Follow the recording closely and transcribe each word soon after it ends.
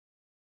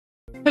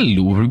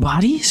Hello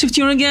everybody, Sifd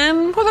here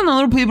again with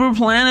another Paper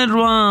Planet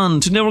run.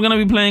 Today we're gonna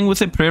be playing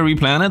with a prairie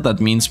planet. That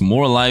means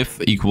more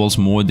life equals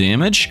more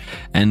damage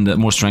and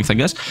more strength, I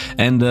guess.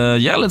 And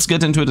yeah, let's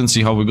get into it and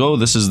see how we go.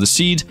 This is the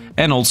seed,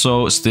 and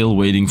also still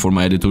waiting for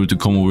my editor to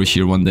come over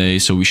here one day.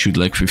 So we shoot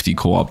like 50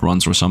 co-op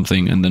runs or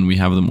something, and then we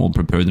have them all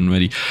prepared and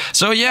ready.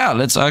 So yeah,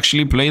 let's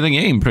actually play the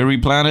game. Prairie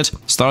Planet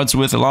starts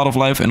with a lot of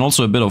life and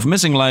also a bit of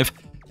missing life,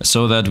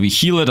 so that we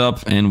heal it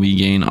up and we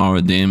gain our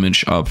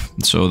damage up.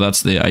 So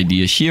that's the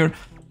idea here.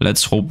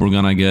 Let's hope we're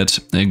gonna get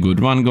a good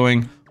run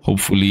going.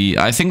 Hopefully,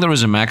 I think there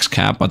is a max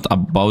cap at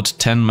about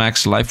 10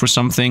 max life or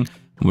something,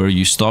 where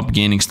you stop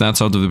gaining stats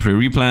out of the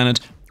prairie planet.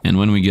 And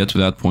when we get to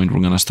that point,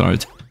 we're gonna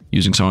start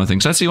using some other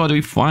things. Let's see what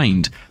we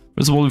find.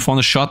 First of all, we found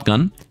a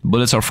shotgun.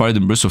 Bullets are fired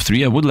in bursts of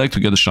 3. I would like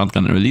to get a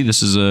shotgun early.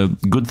 This is a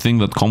good thing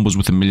that combos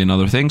with a million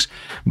other things.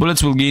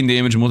 Bullets will gain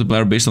damage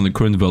multiplier based on the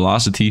current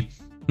velocity.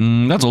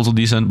 That's also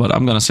decent, but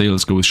I'm gonna say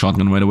let's go with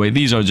shotgun right away.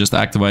 These are just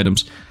active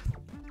items.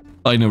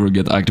 I never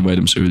get active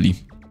items early.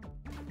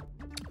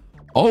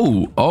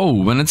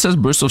 Oh, when it says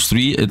burst of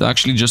 3, it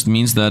actually just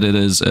means that it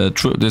is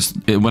true.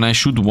 When I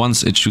shoot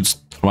once, it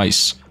shoots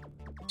twice.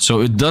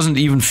 So it doesn't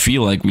even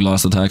feel like we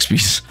lost attack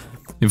speed.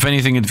 If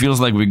anything, it feels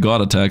like we got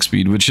attack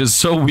speed, which is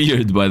so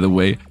weird, by the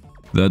way,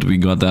 that we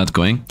got that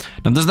going.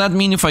 Now, does that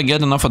mean if I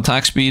get enough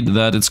attack speed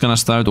that it's gonna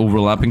start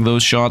overlapping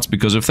those shots?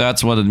 Because if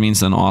that's what it means,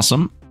 then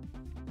awesome.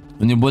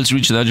 When your bullets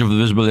reach the edge of the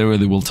visible area,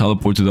 they will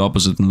teleport to the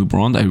opposite and loop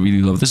around. I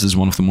really love this. This is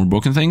one of the more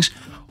broken things.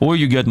 Or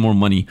you get more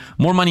money.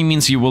 More money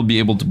means you will be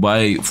able to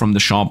buy from the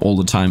shop all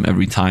the time,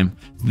 every time.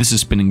 This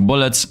is spinning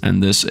bullets,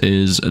 and this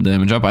is a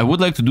damage up. I would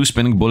like to do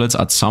spinning bullets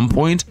at some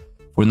point.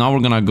 For now,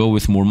 we're gonna go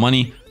with more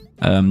money.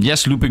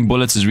 Yes, looping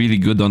bullets is really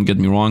good, don't get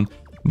me wrong.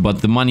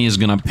 But the money is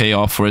gonna pay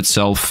off for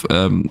itself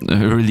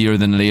earlier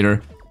than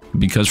later.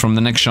 Because from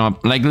the next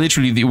shop, like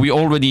literally, we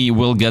already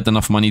will get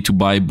enough money to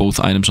buy both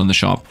items on the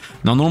shop.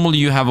 Now, normally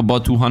you have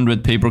about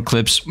 200 paper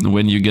clips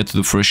when you get to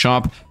the first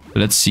shop.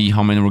 Let's see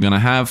how many we're gonna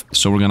have,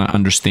 so we're gonna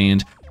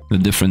understand the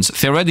difference.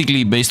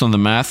 Theoretically, based on the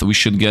math, we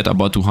should get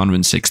about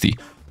 260.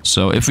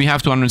 So if we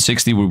have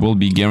 260, we will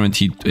be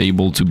guaranteed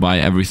able to buy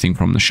everything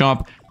from the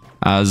shop,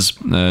 as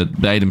the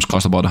items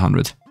cost about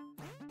 100.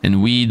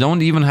 And we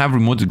don't even have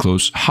remoted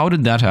close. How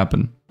did that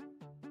happen?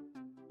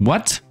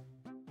 What?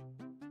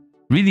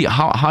 Really,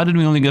 how did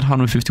we only get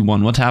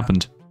 151? What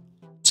happened?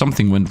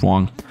 Something went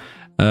wrong.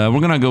 We're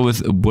gonna go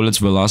with bullets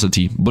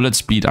velocity. Bullet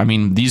speed, I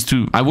mean, these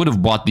two, I would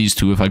have bought these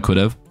two if I could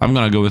have. I'm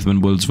gonna go with when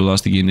bullets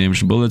velocity gain damage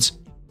to bullets.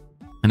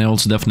 And I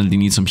also definitely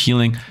need some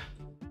healing.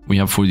 We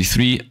have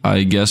 43.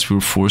 I guess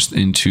we're forced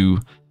into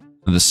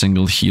the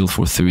single heal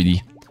for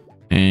 30.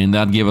 And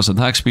that gave us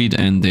attack speed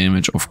and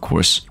damage, of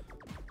course.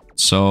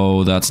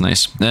 So that's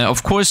nice.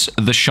 Of course,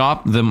 the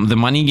shop, the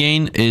money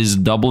gain is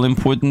double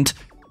important.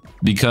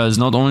 Because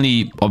not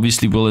only,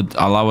 obviously, will it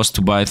allow us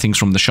to buy things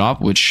from the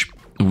shop, which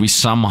we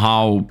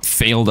somehow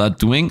failed at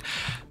doing,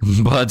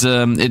 but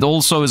it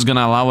also is going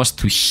to allow us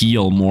to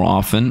heal more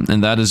often,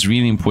 and that is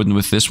really important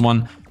with this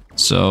one.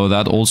 So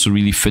that also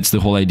really fits the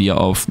whole idea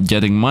of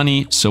getting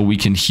money so we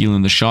can heal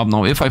in the shop.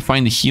 Now, if I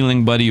find a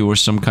healing buddy or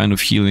some kind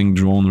of healing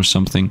drone or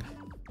something,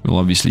 we'll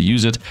obviously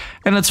use it.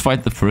 And let's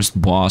fight the first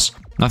boss.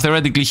 Now,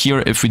 theoretically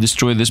here, if we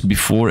destroy this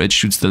before it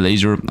shoots the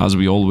laser, as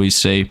we always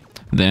say,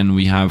 then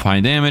we have high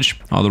damage.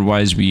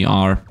 Otherwise, we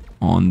are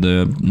on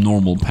the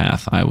normal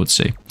path, I would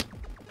say.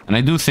 And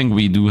I do think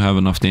we do have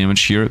enough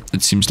damage here.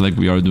 It seems like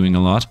we are doing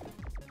a lot.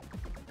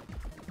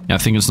 Yeah, I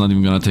think it's not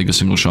even gonna take a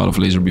single shot of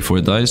laser before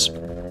it dies.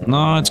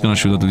 No, it's gonna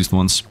shoot at least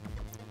once.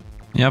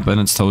 Yep,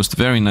 and it's toast.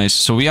 Very nice.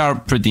 So we are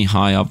pretty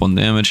high up on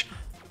damage.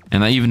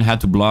 And I even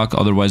had to block,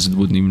 otherwise it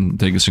wouldn't even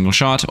take a single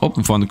shot. Oh,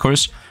 we found the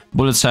curse.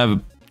 Bullets have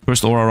a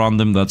cursed aura around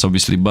them. That's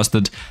obviously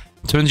busted.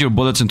 Turns your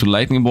bullets into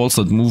lightning bolts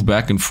that move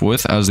back and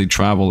forth as they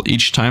travel.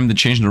 Each time they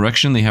change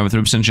direction, they have a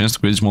 30% chance to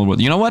create a small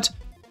world. You know what?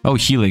 Oh,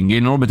 healing.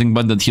 Gain an orbiting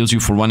bud that heals you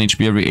for 1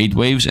 HP every 8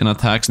 waves and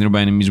attacks nearby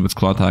enemies with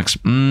claw attacks.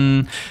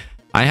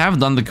 I have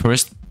done the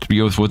curse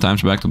 3 or 4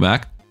 times back to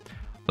back.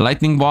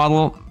 Lightning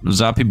bottle,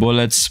 zappy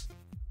bullets.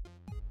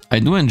 I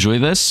do enjoy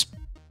this.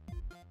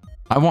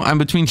 I'm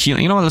between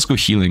healing. You know what? Let's go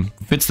healing.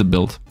 Fits the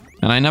build.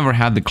 And I never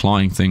had the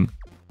clawing thing.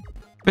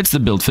 Fits the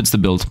build, fits the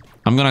build.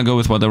 I'm gonna go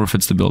with whatever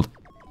fits the build.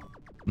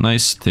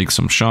 Nice, take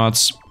some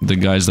shots. The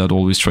guys that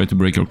always try to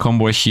break your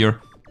combo here.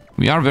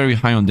 We are very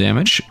high on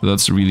damage.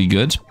 That's really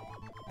good.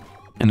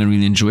 And I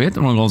really enjoy it.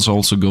 And we'll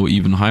also go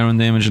even higher on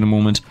damage in a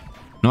moment.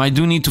 Now, I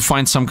do need to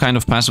find some kind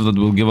of passive that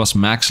will give us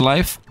max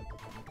life.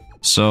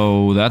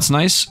 So, that's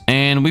nice.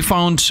 And we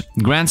found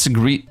grants a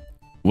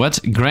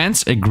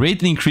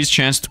greatly increased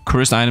chance to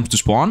cursed items to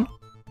spawn.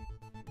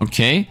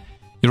 Okay.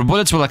 Your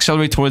bullets will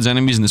accelerate towards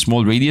enemies in a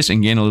small radius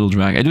and gain a little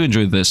drag. I do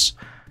enjoy this.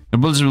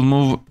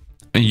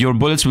 Your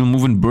bullets will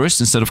move in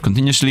bursts instead of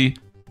continuously,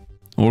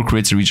 or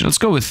creates a region. Let's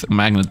go with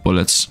magnet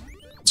bullets.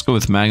 Let's go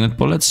with magnet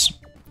bullets.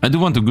 I do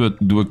want to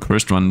do a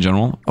cursed run in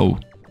general. Oh,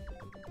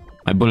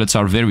 my bullets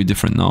are very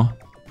different now.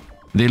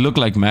 They look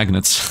like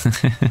magnets.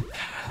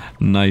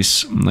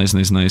 Nice, nice,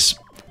 nice, nice.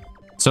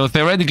 So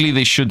theoretically,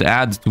 they should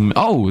add to...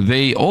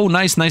 Oh,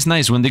 nice, nice,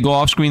 nice. When they go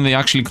off screen, they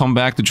actually come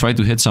back to try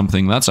to hit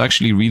something. That's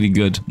actually really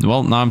good.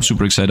 Well, now I'm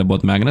super excited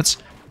about magnets.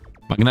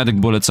 Magnetic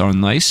bullets are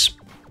nice.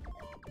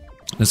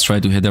 Let's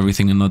try to hit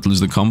everything and not lose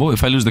the combo.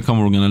 If I lose the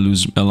combo, we're gonna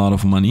lose a lot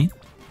of money.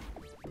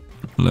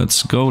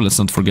 Let's go. Let's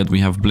not forget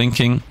we have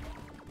blinking.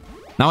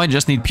 Now I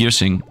just need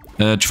piercing.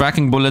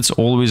 Tracking bullets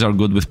always are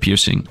good with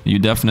piercing. You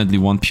definitely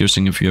want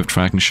piercing if you have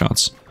tracking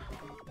shots.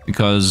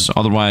 Because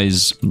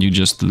otherwise, you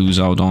just lose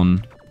out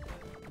on...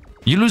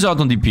 You lose out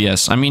on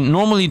DPS. I mean,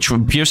 normally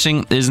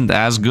piercing isn't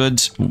as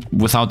good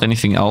without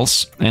anything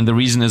else. And the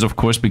reason is, of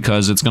course,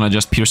 because it's gonna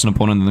just pierce an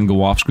opponent and then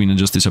go off screen and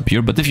just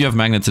disappear. But if you have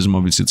magnetism,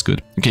 obviously it's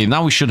good. Okay,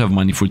 now we should have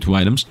money for 2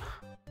 items.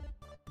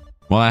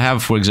 Well, I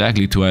have for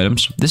exactly 2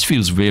 items. This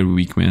feels very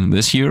weak, man.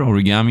 This here,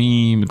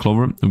 origami,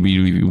 clover, will be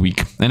really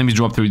weak. Enemies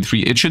drop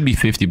 33. It should be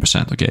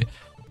 50%, okay.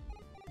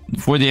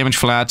 4 damage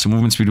flat,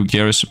 movement speed, who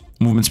cares?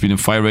 Movement speed and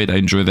fire rate, I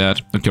enjoy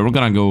that. Okay, we're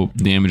gonna go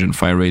damage and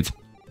fire rate.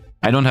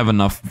 I don't have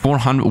enough.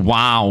 400.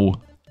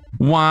 Wow.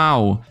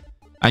 Wow.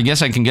 I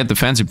guess I can get the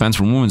fancy pants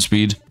for movement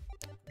speed.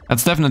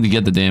 Let's definitely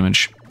get the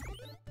damage.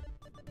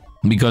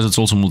 Because it's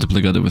also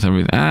multiplicative with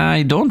everything.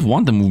 I don't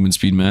want the movement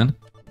speed, man.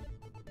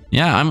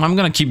 Yeah, I'm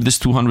gonna keep this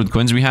 200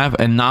 coins we have.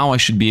 And now I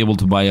should be able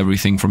to buy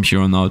everything from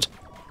here on out.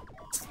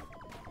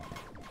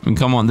 I mean,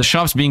 come on. The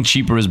shops being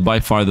cheaper is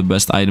by far the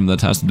best item that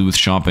has to do with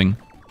shopping.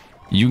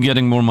 You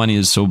getting more money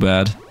is so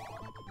bad.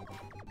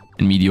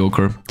 And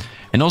mediocre.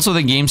 And also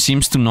the game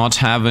seems to not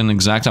have an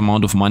exact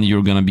amount of money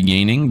you're gonna be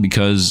gaining,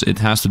 because it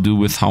has to do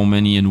with how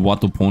many and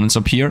what opponents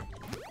appear.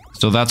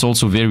 So that's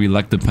also very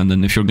luck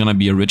dependent if you're gonna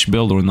be a rich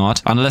build or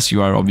not, unless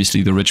you are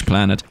obviously the rich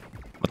planet.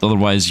 But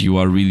otherwise you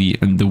are really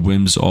in the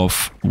whims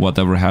of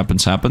whatever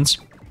happens, happens.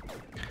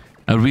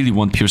 I really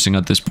want piercing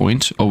at this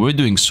point. Oh, we're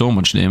doing so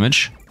much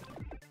damage.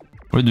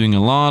 We're doing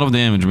a lot of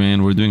damage,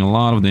 man. We're doing a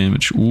lot of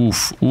damage.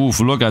 Oof, oof,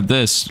 look at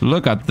this.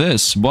 Look at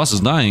this. Boss is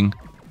dying.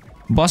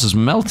 Boss is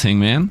melting,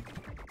 man.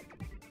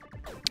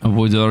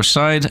 Avoid the other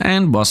side,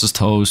 and boss is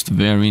toast.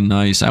 Very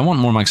nice. I want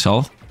more max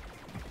health.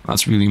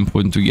 That's really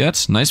important to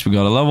get. Nice, we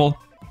got a level.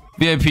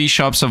 VIP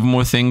shops have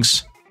more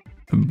things.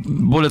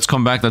 Bullets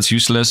come back, that's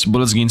useless.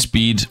 Bullets gain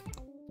speed.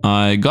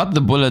 I got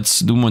the bullets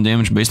do more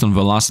damage based on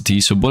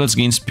velocity, so bullets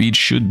gain speed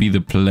should be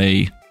the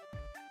play.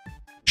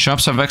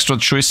 Shops have extra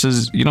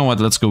choices. You know what,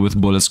 let's go with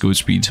bullets go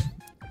speed.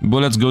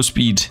 Bullets go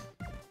speed.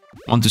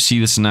 Want to see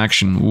this in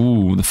action.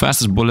 Ooh, the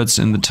fastest bullets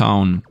in the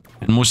town.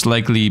 And most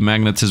likely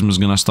magnetism is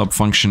gonna stop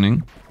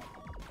functioning.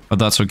 But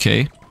that's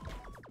okay.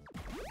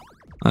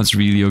 That's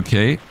really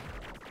okay.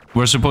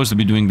 We're supposed to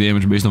be doing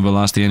damage based on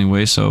velocity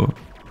anyway, so...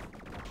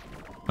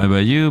 Bye-bye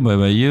you,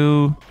 bye-bye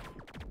you.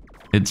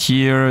 Hit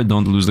here,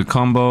 don't lose the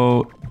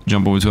combo.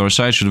 Jump over to our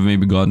side, should have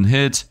maybe gotten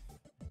hit.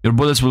 Your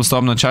bullets will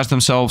stop and charge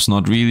themselves,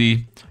 not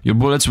really. Your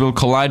bullets will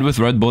collide with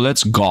red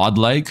bullets,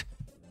 godlike.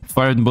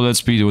 Fire and bullet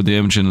speed with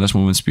damage and less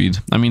movement speed.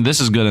 I mean,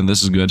 this is good and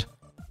this is good.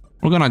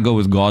 We're gonna go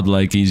with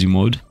godlike easy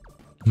mode.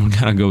 We're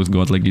gonna go with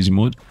godlike easy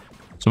mode.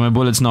 So my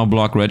bullets now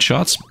block red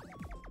shots.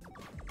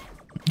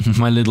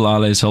 My little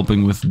ally is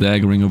helping with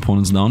daggering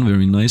opponents down.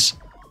 Very nice.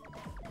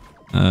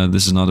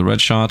 This is not a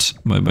red shot.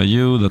 Bye-bye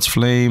you. That's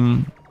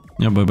flame.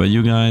 Yeah, bye-bye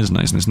you guys.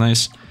 Nice, nice,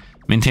 nice.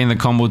 Maintain the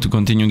combo to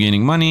continue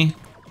gaining money.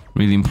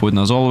 Really important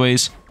as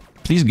always.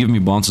 Please give me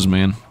bounces,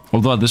 man.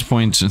 Although at this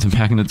point, the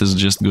magnet is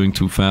just going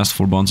too fast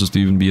for bounces to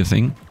even be a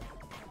thing.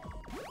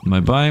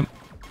 Bye-bye.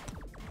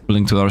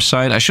 Blink to the other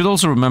side. I should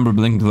also remember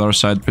blinking to the other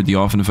side pretty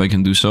often if I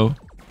can do so.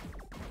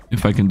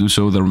 If I can do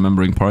so, the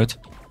remembering part.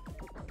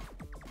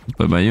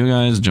 Bye-bye you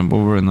guys. Jump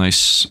over.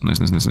 Nice.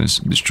 Nice, nice, nice, nice.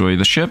 Destroy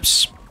the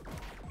ships.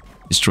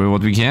 Destroy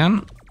what we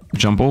can.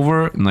 Jump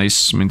over.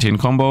 Nice. Maintain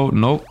combo.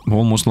 Nope.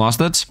 Almost lost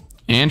it.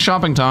 And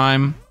shopping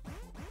time.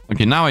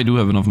 Okay, now I do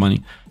have enough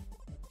money.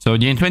 So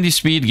gain 20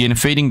 speed, gain a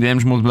fading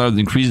damage multiplier that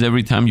increases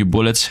every time your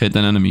bullets hit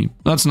an enemy.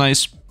 That's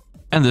nice.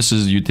 And this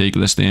is you take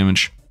less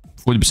damage.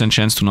 40%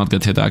 chance to not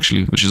get hit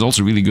actually, which is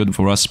also really good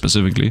for us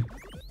specifically.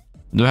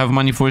 Do I have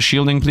money for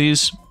shielding,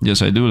 please?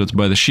 Yes, I do. Let's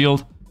buy the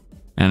shield.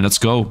 And let's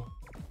go.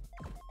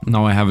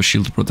 Now I have a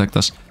shield to protect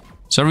us.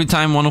 So every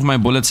time one of my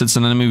bullets hits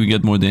an enemy, we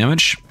get more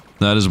damage.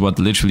 That is what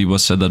literally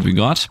was said that we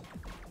got.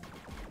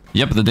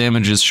 Yep, the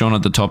damage is shown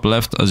at the top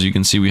left. As you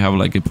can see, we have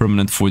like a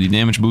permanent 40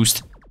 damage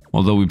boost.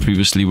 Although we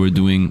previously were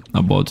doing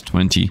about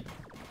 20.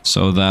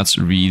 So that's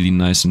really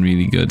nice and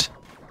really good.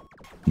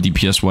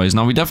 DPS wise.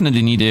 Now we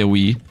definitely need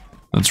AoE.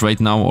 That's right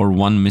now our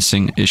one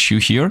missing issue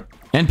here.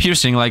 And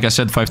piercing, like I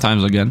said 5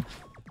 times again.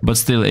 But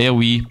still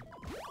AoE.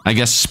 I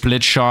guess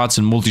split shots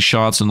and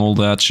multi-shots and all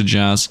that shit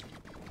jazz.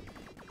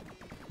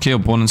 Okay,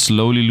 opponent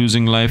slowly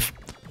losing life.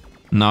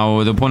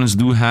 Now the opponents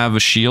do have a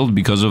shield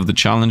because of the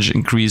challenge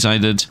increase I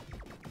did.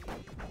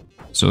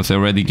 So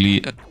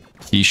theoretically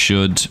he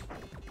should...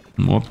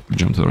 Whoop,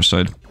 jump to our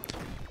side.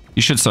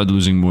 He should start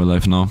losing more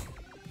life now.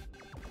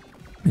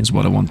 Is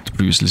what I wanted to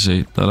previously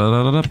say.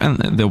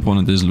 And the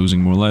opponent is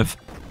losing more life.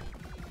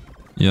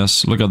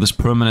 Yes, look at this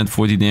permanent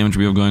 40 damage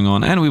we have going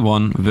on. And we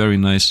won. Very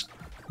nice.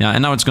 Yeah,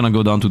 and now it's gonna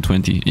go down to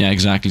 20. Yeah,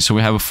 exactly. So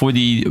we have a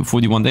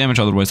 41 damage,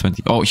 otherwise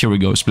 20. Oh, here we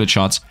go. Split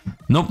shots.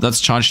 Nope, that's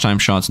charge time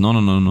shots.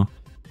 No.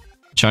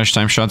 Charge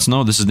time shots,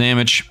 no. This is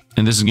damage.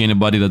 And this is gain a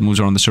body that moves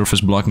around the surface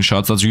blocking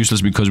shots. That's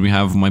useless because we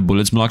have my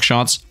bullets block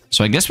shots.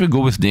 So I guess we go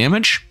with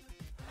damage.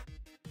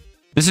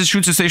 This is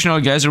shoots a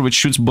stationary geyser, which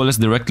shoots bullets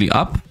directly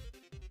up.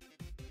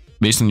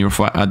 Based on your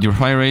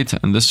fire rate.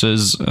 And this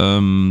is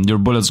your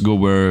bullets go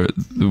where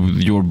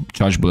your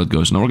charge bullet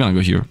goes. Now we're gonna go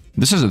here.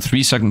 This is a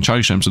 3-second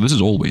charge time, so this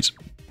is always.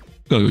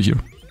 Gotta go here.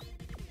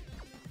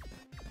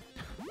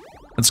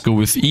 Let's go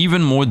with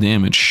even more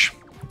damage.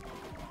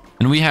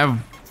 And we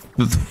have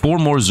 3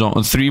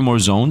 more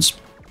zones.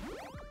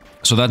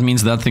 So that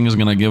means that thing is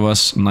gonna give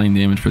us 9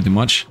 damage pretty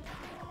much.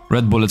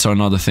 Red bullets are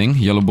not a thing.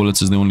 Yellow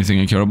bullets is the only thing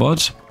I care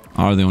about.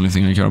 Are the only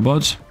thing I care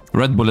about.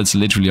 Red bullets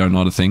literally are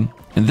not a thing.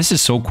 And this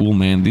is so cool,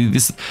 man.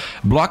 This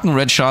blocking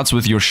red shots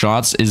with your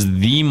shots is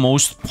the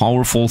most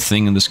powerful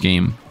thing in this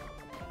game.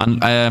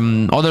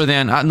 And other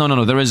than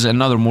no, there is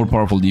another more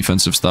powerful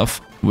defensive stuff,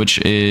 which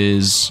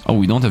is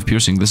we don't have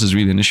piercing. This is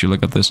really an issue.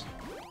 Look at this.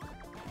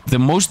 The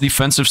most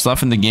defensive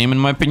stuff in the game, in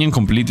my opinion,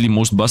 completely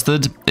most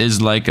busted,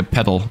 is like a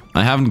pedal.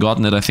 I haven't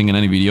gotten it, I think, in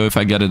any video. If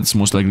I get it, it's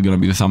most likely gonna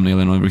be the thumbnail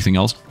and everything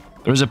else.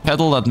 There's a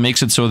pedal that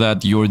makes it so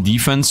that your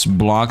defense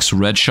blocks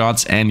red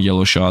shots and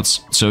yellow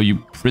shots. So you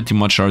pretty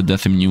much are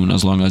death immune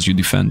as long as you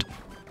defend.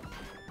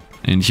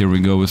 And here we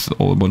go with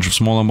a bunch of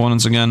small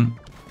opponents again.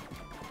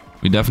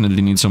 We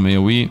definitely need some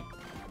AoE.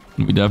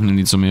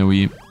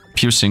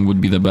 Piercing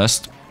would be the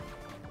best.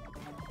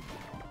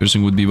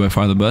 Piercing would be by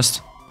far the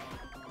best.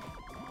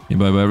 You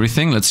buy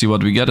everything. Let's see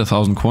what we get.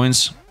 1,000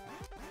 coins.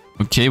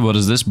 Okay, what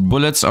is this?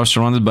 Bullets are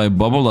surrounded by a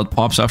bubble that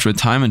pops after a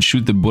time and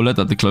shoot the bullet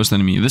at the closest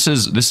enemy. This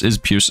is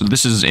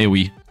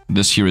AoE.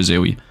 This here is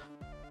AoE.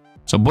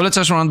 So bullets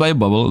are surrounded by a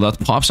bubble that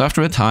pops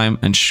after a time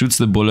and shoots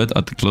the bullet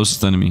at the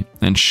closest enemy.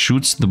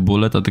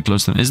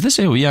 Is this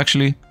AoE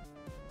actually?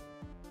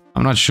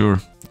 I'm not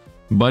sure.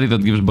 Body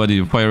that gives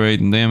body fire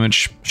rate and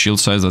damage. Shield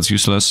size, that's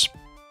useless.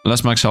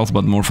 Less max health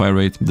but more fire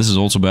rate. This is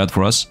also bad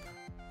for us.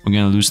 We're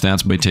gonna lose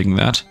stats by taking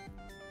that.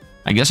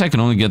 I guess I can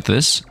only get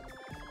this.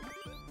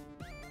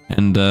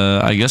 And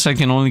I guess I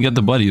can only get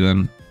the buddy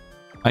then.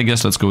 I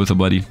guess let's go with the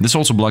buddy. This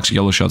also blocks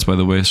yellow shots, by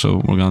the way,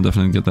 so we're gonna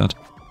definitely get that.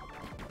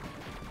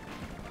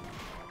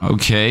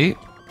 Okay.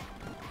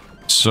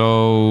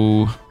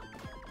 So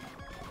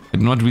I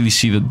do not really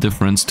see the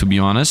difference, to be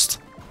honest.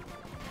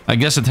 I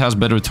guess it has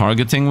better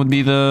targeting would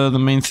be the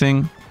main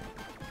thing.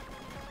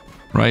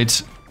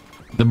 Right?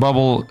 The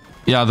bubble...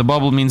 Yeah, the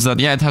bubble means that...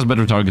 Yeah, it has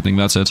better targeting,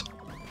 that's it.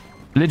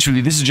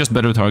 Literally, this is just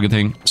better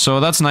targeting.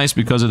 So that's nice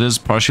because it is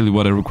partially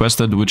what I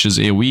requested, which is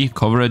AoE,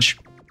 coverage.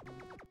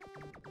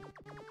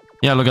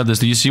 Yeah, look at this.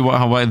 Do you see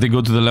how they go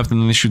to the left and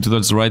then they shoot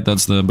towards the right?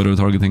 That's the better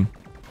targeting.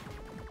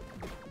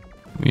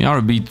 We are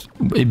a bit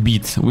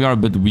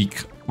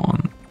weak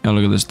on... Yeah,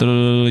 look at this.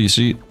 You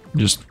see?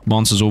 Just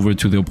bounces over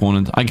to the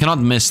opponent. I cannot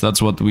miss. That's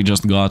what we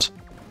just got.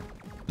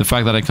 The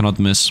fact that I cannot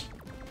miss.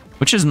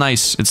 Which is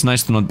nice. It's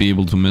nice to not be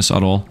able to miss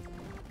at all.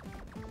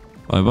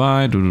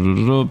 Bye-bye.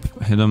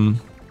 Hit him.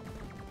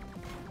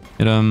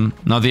 Hit him.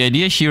 Now the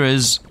idea here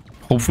is...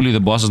 Hopefully the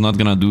boss is not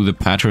gonna do the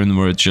pattern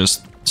where it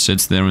just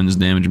sits there and is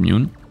damage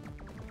immune.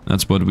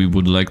 That's what we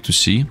would like to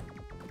see.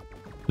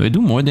 Do I do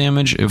more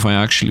damage if I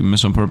actually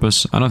miss on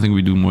purpose? I don't think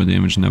we do more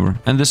damage, never.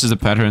 And this is the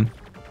pattern.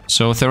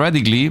 So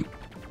theoretically...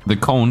 The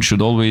cone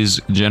should always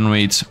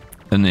generate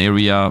an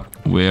area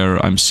where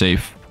I'm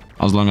safe.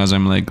 As long as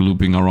I'm like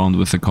looping around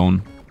with the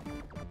cone.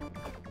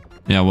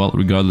 Yeah, well,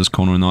 regardless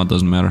cone or not,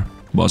 doesn't matter.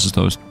 Boss is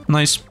toast.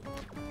 Nice.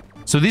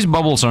 So these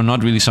bubbles are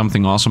not really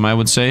something awesome, I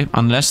would say.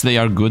 Unless they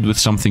are good with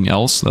something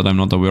else that I'm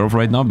not aware of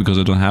right now because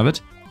I don't have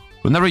it.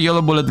 Whenever a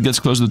yellow bullet gets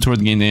close to the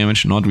turret, gain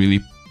damage. Not really.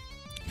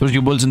 Turn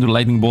your bullets into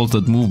lightning bolts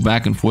that move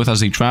back and forth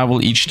as they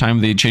travel. Each time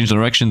they change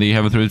direction, they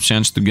have a 30%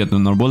 chance to get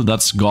another bullet.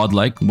 That's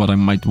godlike, what I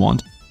might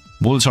want.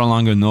 Bullets are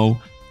longer, no.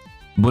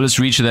 Bullets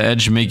reach the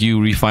edge, make you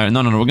refire.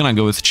 No, we're gonna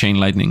go with chain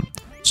lightning.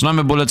 So now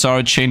my bullets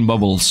are chain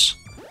bubbles.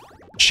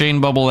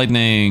 Chain bubble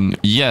lightning.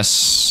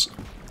 Yes.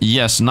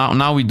 Yes,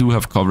 now we do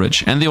have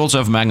coverage. And they also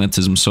have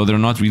magnetism, so they're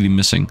not really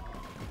missing.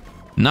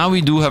 Now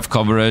we do have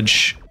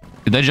coverage.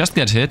 Did I just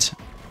get hit?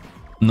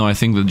 No, I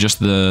think that just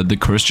the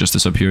curse just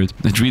disappeared.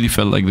 It really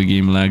felt like the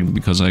game lagged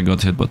because I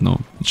got hit, but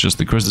no. It's just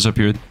the curse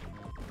disappeared.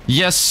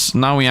 Yes,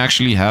 now we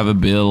actually have a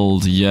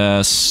build.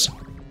 Yes.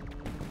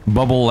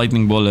 Bubble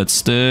lightning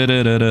bullets.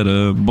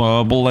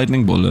 Bubble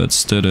lightning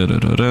bullets.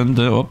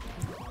 Oh.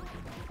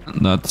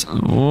 That.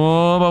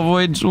 Oh,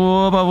 avoid.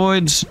 Oh,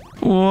 avoid.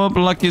 Oh,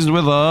 Lucky's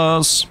with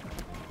us.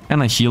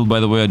 And I healed, by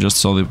the way. I just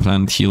saw the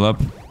planet heal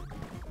up.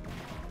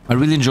 I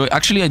really enjoy...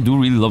 Actually, I do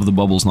really love the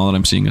bubbles now that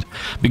I'm seeing it.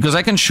 Because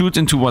I can shoot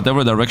into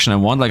whatever direction I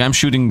want. Like, I'm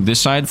shooting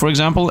this side, for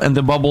example. And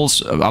the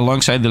bubbles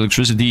alongside the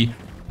electricity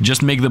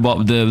just make the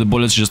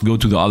bullets just go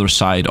to the other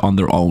side on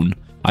their own.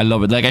 I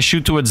love it. Like, I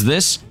shoot towards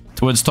this...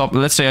 Towards top,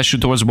 let's say I shoot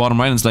towards the bottom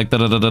right, and it's like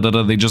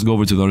they just go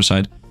over to the other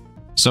side.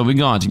 So we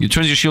got, you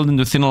turn your shield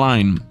into a thin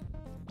line.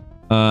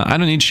 I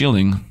don't need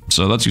shielding,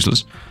 so that's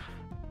useless.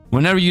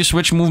 Whenever you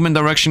switch movement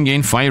direction,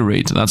 gain fire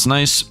rate. That's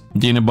nice.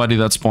 Gain a body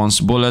that spawns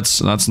bullets.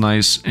 That's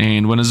nice.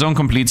 And when a zone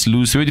completes,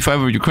 lose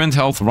 35 of your current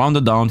health,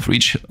 rounded down for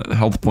each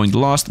health point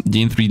lost.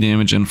 Gain 3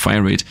 damage and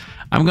fire rate.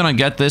 I'm gonna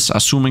get this,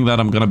 assuming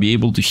that I'm gonna be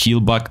able to heal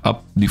back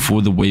up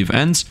before the wave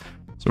ends.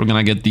 So we're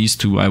gonna get these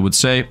two, I would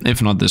say.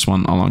 If not this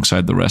one,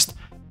 alongside the rest.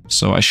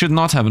 So I should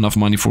not have enough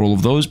money for all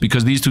of those,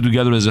 because these two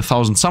together is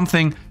 1,000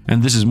 something,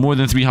 and this is more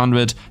than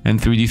 300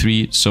 and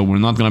 33, so we're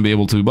not gonna be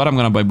able to, but I'm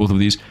gonna buy both of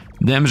these.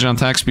 Damage and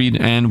attack speed,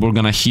 and we're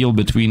gonna heal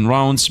between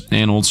rounds,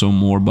 and also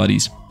more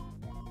buddies.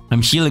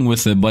 I'm healing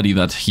with the buddy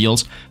that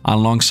heals,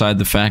 alongside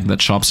the fact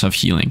that shops have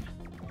healing.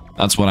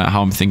 That's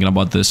how I'm thinking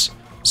about this.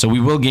 So we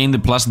will gain the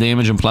plus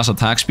damage and plus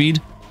attack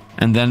speed,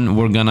 and then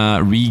we're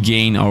gonna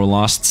regain our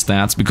lost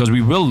stats, because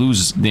we will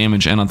lose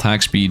damage and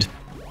attack speed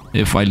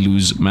if I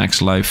lose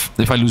max life.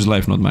 If I lose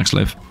life, not max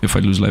life. If I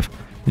lose life.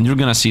 And you're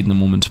gonna see it in a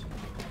moment.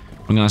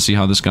 We're gonna see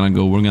how this is gonna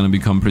go. We're gonna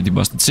become pretty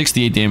busted.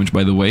 68 damage,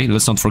 by the way.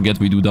 Let's not forget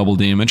we do double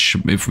damage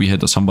if we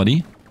hit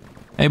somebody.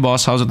 Hey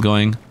boss, how's it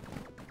going?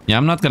 Yeah,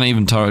 I'm not gonna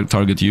even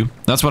target you.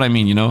 That's what I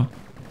mean, you know?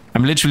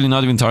 I'm literally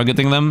not even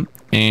targeting them,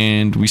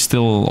 and we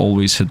still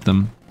always hit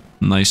them.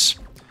 Nice.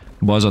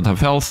 Boss that have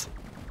health.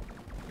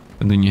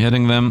 Continue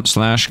hitting them.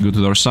 Slash, go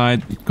to their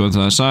side. Go to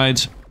their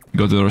side.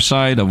 Go to their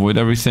side, avoid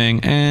everything,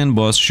 and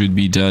boss should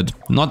be dead.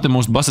 Not the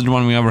most busted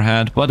one we ever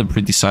had, but a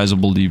pretty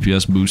sizable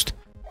DPS boost.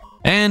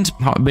 And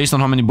based on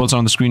how many bullets are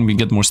on the screen, we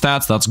get more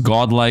stats. That's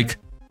godlike.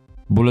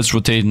 Bullets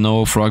rotate,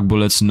 no. Frog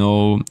bullets,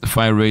 no.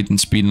 Fire rate and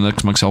speed and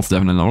max health,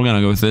 definitely no. We're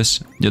gonna go with this.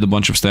 Get a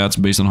bunch of stats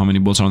based on how many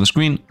bullets are on the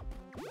screen.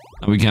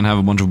 We can have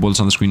a bunch of bullets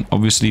on the screen,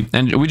 obviously.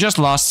 And we just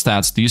lost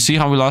stats. Do you see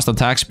how we lost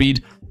attack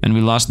speed and we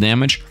lost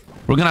damage?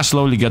 We're gonna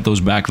slowly get those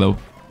back, though.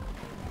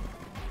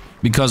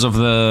 Because of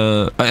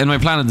the... and my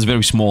planet is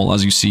very small,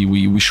 as you see,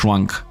 we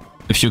shrunk.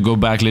 If you go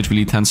back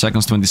literally 10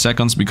 seconds, 20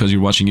 seconds, because you're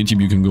watching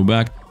YouTube, you can go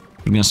back.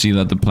 You're gonna see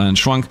that the planet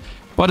shrunk.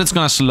 But it's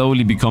gonna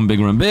slowly become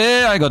bigger and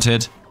bigger. I got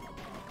hit.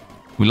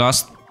 We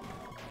lost...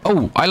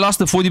 oh, I lost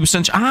the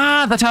 40%...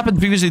 ah, that happened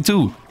previously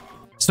too.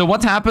 So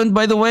what happened,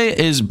 by the way,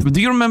 is... do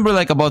you remember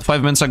like about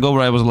 5 minutes ago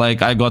where I was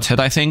like, I got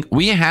hit, I think?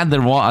 We had the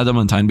raw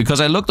adamantine,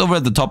 because I looked over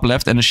at the top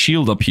left and a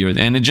shield appeared,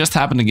 and it just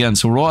happened again.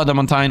 So raw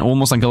adamantine,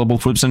 almost unkillable,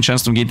 40%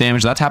 chance to negate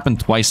damage. That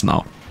happened twice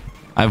now.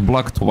 I've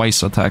blocked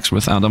twice attacks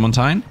with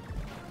adamantine.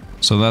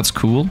 So that's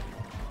cool.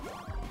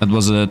 That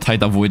was a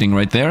tight avoiding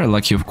right there.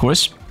 Lucky, of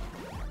course.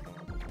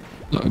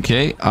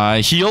 Okay, I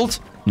healed.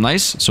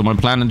 Nice. So my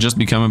planet just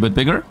became a bit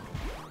bigger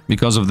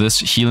because of this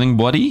healing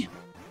body.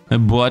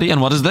 And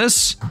what is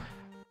this?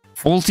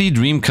 Faulty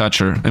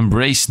Dreamcatcher,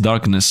 Embrace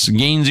Darkness,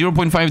 gain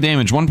 0.5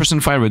 damage,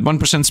 1% fire rate,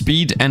 1%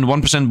 speed, and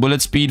 1%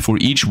 bullet speed for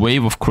each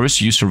wave of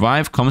curse you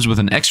survive. Comes with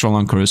an extra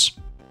long curse.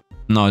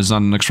 No, it's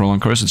not an extra long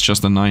curse, it's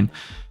just a 9.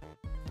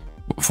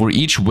 For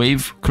each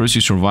wave curse you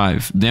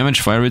survive,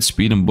 damage, fire rate,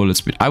 speed, and bullet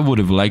speed. I would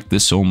have liked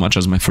this so much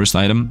as my first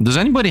item. Does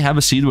anybody have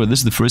a seed where this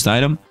is the first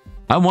item?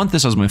 I want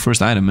this as my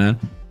first item, man.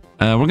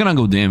 We're gonna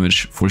go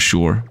damage, for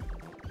sure.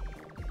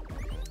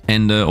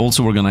 And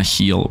also we're gonna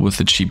heal with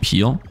the cheap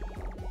heal.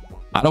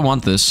 I don't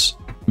want this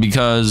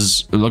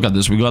because look at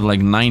this, we got like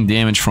 9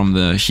 damage from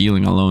the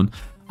healing alone.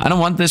 I don't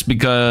want this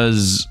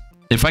because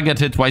if I get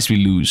hit twice we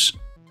lose,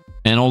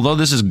 and although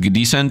this is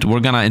decent, we're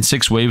gonna in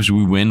 6 waves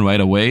we win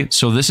right away.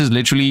 So this is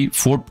literally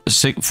 4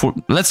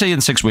 let's say in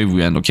 6 wave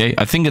we end. Okay,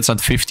 I think it's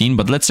at 15,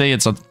 but let's say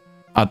it's at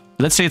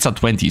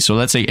 20, so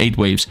let's say 8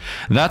 waves.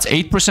 That's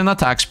 8%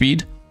 attack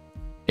speed,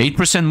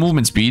 8%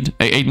 movement speed,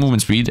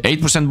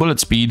 8% bullet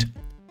speed,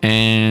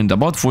 and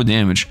about 4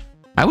 damage.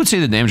 I would say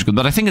the damage good,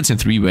 but I think it's in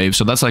 3 waves,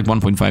 so that's like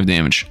 1.5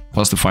 damage,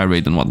 plus the fire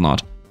rate and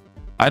whatnot.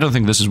 I don't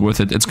think this is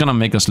worth it. It's gonna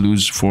make us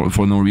lose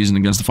for no reason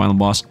against the final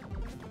boss.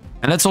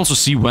 And let's also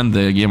see when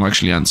the game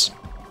actually ends.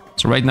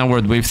 So right now we're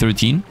at wave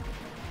 13.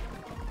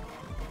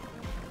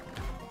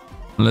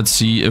 Let's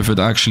see if it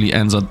actually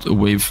ends at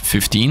wave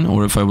 15,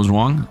 or if I was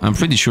wrong. I'm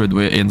pretty sure it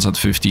ends at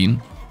 15.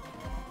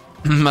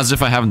 As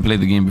if I haven't played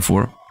the game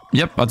before.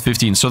 Yep, at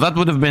 15. So that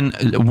would have been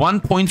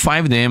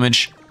 1.5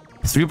 damage,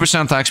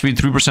 3% attack speed,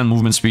 3%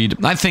 movement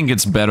speed. I think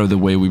it's better the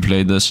way we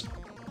played this.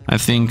 I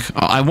think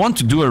I want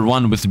to do a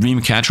run with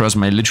Dreamcatcher as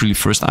my literally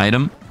first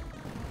item.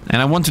 And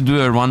I want to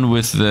do a run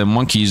with the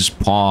Monkey's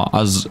Paw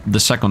as the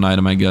second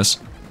item, I guess.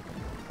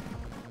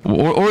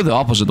 Or the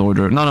opposite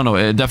order.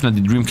 No,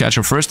 definitely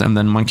Dreamcatcher first and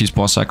then Monkey's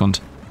Paw second.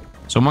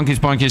 So Monkey's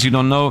Paw, in case you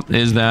don't know,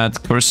 is that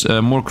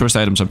more cursed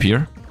items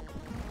appear.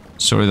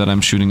 Sorry that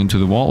I'm shooting into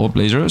the wall. Oh,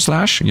 laser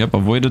slash. Yep,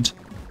 avoided.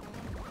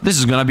 This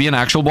is gonna be an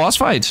actual boss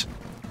fight.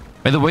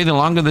 By the way, the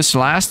longer this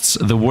lasts,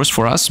 the worse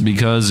for us,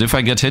 because if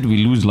I get hit,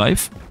 we lose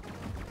life.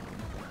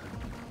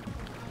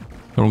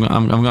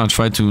 I'm gonna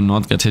try to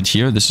not get hit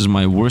here. This is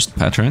my worst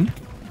pattern.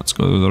 Let's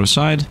go to the other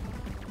side.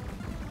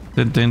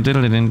 I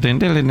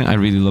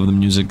really love the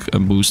music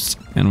boosts,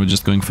 and we're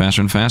just going faster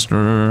and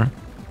faster.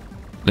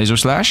 Laser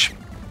slash.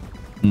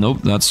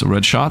 Nope, that's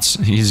red shots.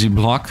 Easy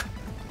block.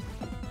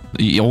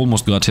 He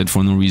almost got hit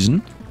for no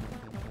reason,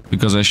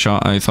 because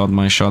I thought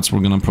my shots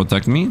were gonna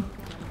protect me.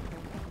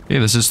 Okay,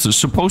 this is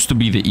supposed to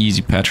be the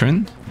easy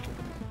pattern.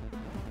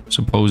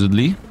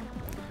 Supposedly.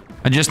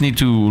 I just need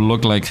to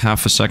look like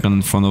half a second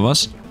in front of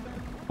us.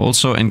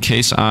 Also, in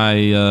case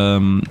I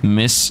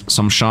miss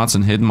some shots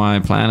and hit my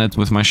planet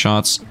with my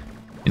shots,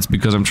 it's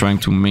because I'm trying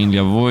to mainly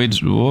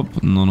avoid.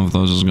 Whoop, none of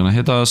those is gonna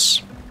hit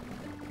us.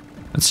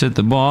 Let's hit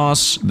the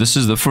boss. This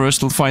is the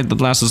first fight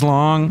that lasts as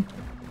long,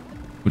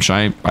 which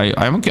I'm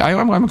okay.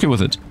 I'm okay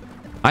with it.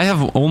 I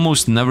have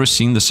almost never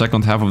seen the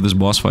second half of this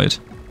boss fight.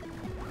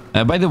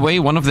 By the way,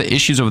 one of the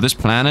issues of this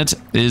planet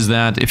is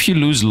that if you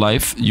lose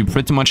life, you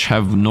pretty much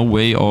have no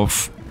way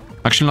of...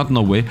 Actually, not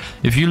no way.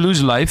 If you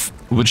lose life,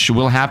 which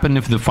will happen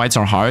if the fights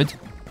are hard,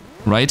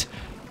 right?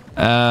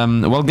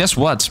 Well, guess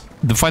what?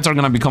 The fights are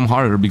gonna become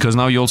harder because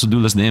now you also do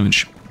less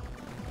damage.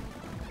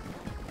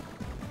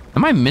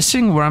 Am I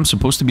missing where I'm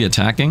supposed to be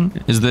attacking?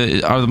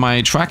 Are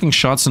my tracking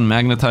shots and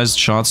magnetized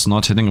shots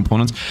not hitting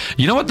opponents?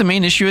 You know what the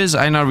main issue is?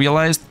 I now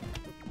realized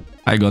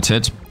I got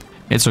hit.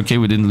 It's okay,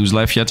 we didn't lose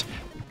life yet.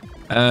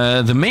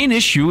 The main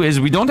issue is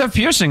we don't have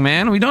piercing,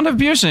 man. We don't have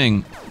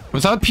piercing.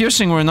 Without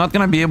piercing, we're not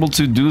gonna be able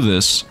to do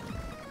this.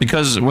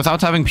 Because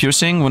without having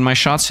piercing, when my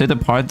shots hit a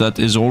part that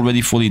is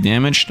already fully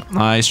damaged,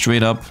 I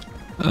straight up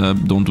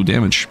don't do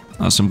damage.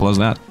 As simple as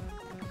that.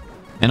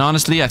 And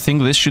honestly, I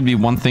think this should be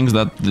one thing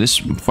that this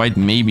fight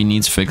maybe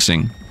needs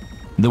fixing.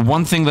 The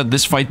one thing that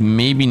this fight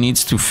maybe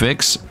needs to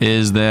fix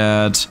is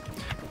that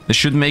they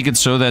should make it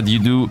so that you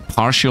do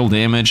partial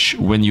damage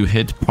when you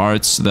hit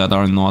parts that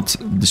are not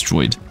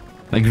destroyed.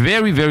 Like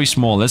very, very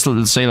small. Let's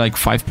say like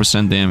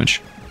 5%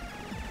 damage.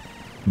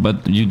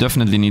 But you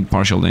definitely need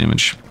partial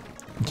damage.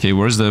 Okay,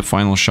 where's the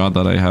final shot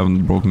that I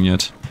haven't broken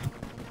yet?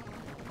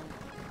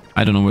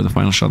 I don't know where the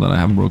final shot that I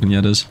haven't broken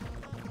yet is.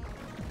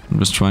 I'm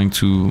just trying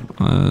to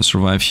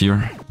survive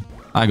here.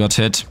 I got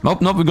hit. Oh,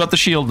 nope, we got the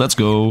shield. Let's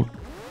go.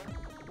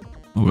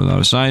 Over the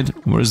other side.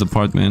 Where is the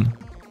part, man?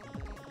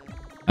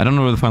 I don't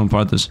know where the final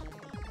part is.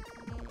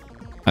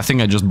 I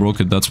think I just broke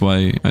it. That's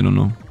why I don't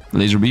know.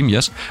 Laser beam,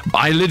 yes.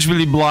 I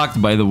literally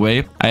blocked, by the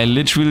way. I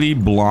literally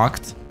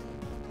blocked.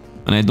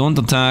 And I don't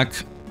attack.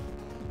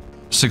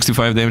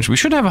 65 damage. We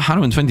should have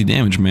 120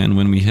 damage, man,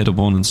 when we hit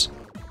opponents.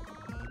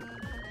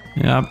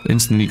 Yeah,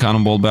 instantly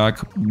cannonball back.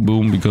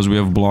 Boom, because we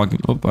have block.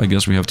 Oh, I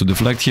guess we have to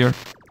deflect here.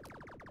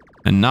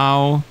 And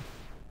now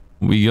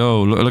we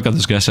go. Look at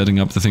this guy setting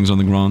up the things on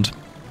the ground.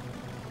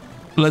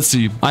 Let's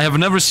see. I have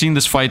never seen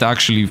this fight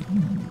actually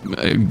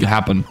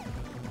happen.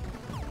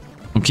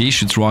 Okay,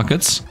 shoots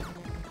rockets.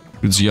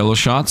 Shoots yellow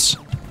shots.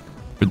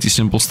 Pretty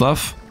simple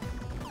stuff.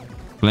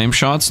 Flame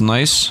shots,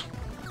 nice.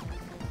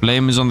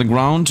 Flame is on the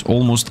ground,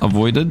 almost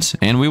avoided,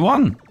 and we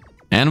won.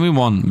 And we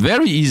won.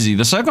 Very easy.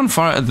 The second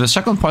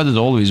part is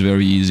always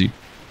very easy.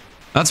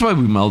 That's why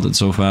we melted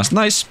so fast.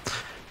 Nice.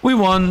 We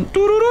won.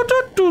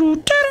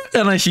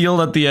 And I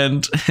healed at the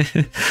end.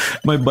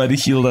 My buddy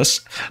healed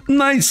us.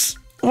 Nice.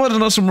 What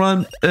an awesome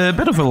run. A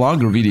bit of a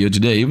longer video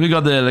today. We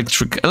got the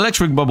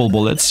electric bubble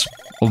bullets.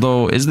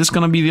 Although, is this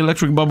gonna be the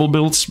electric bubble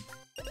bullets?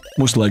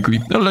 Most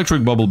likely.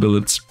 Electric bubble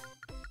bullets.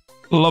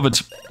 Love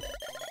it.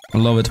 I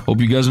love it.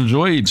 Hope you guys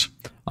enjoyed.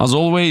 As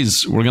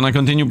always, we're gonna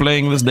continue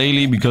playing this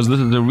daily because this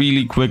is a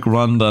really quick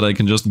run that I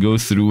can just go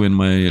through in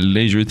my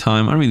leisure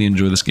time. I really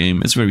enjoy this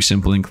game. It's very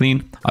simple and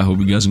clean. I hope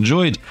you guys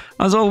enjoyed.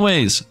 As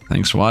always,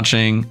 thanks for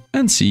watching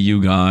and see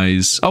you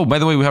guys. Oh, by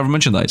the way, we have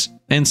merchandise.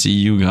 And see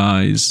you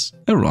guys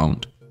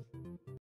around.